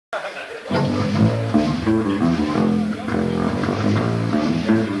Me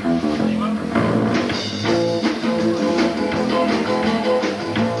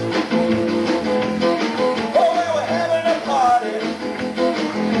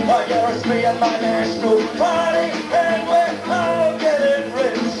and my national party, and we're all getting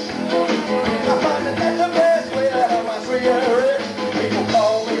rich. I find that that's the best way to have my 3 year rich. People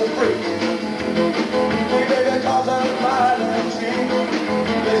call me a freak. Maybe because I'm violent cheap.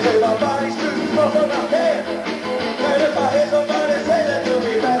 They say my body's too small for my head. And if I hear somebody say that to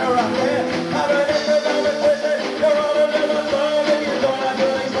me, better I'm dead. I'm an economic wizard. You're all a little song, and you don't have to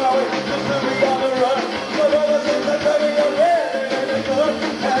be sorry. Just to be on the run. So ever since I tell me you're ready, and it's good.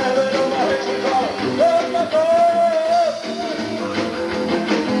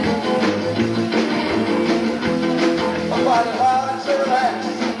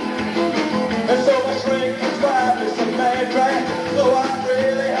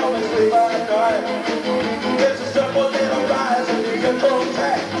 It's a simple little rise and you can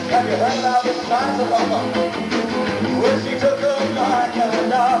protect. Have you heard about this size of offer? When she took a mic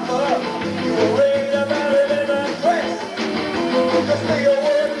and offer, you were reading about it in the press. Just be a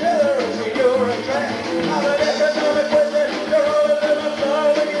word killer and see your address. I'm an economic wizard, you're all a little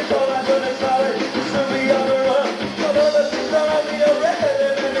slow, and you don't have to be sorry. Just to be on the run. Some of the system of me a record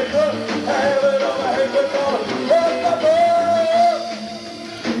and then it's good. I have it on my head with all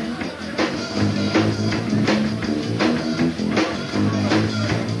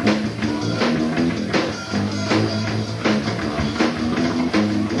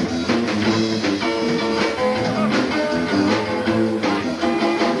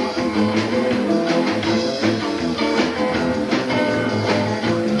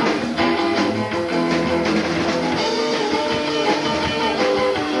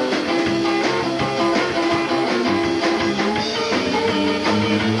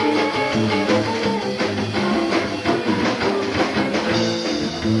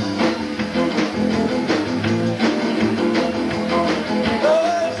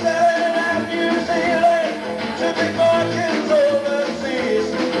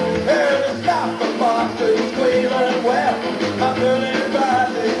I'm burning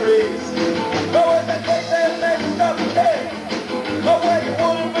 5 degrees. Oh, if it takes that next up day, oh, well, you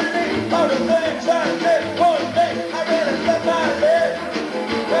wouldn't believe all the things I did. One day, I really set my bed,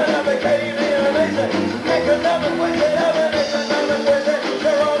 and I became amazing. Economic wizard, I'm an economic wizard.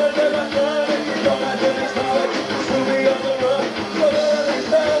 You're on a different run, and you don't have to be sorry. To be on the run, so that they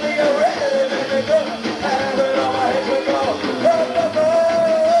tell me a record and make me good. I have it on my head to go. Run the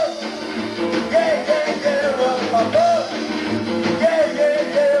boat. Yeah, yeah, yeah, run my boat.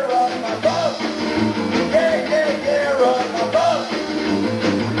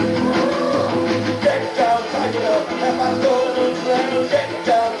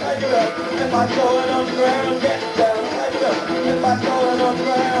 If I'm going on the ground, get down, tight it up. If I'm going on the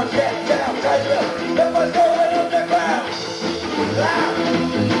ground, get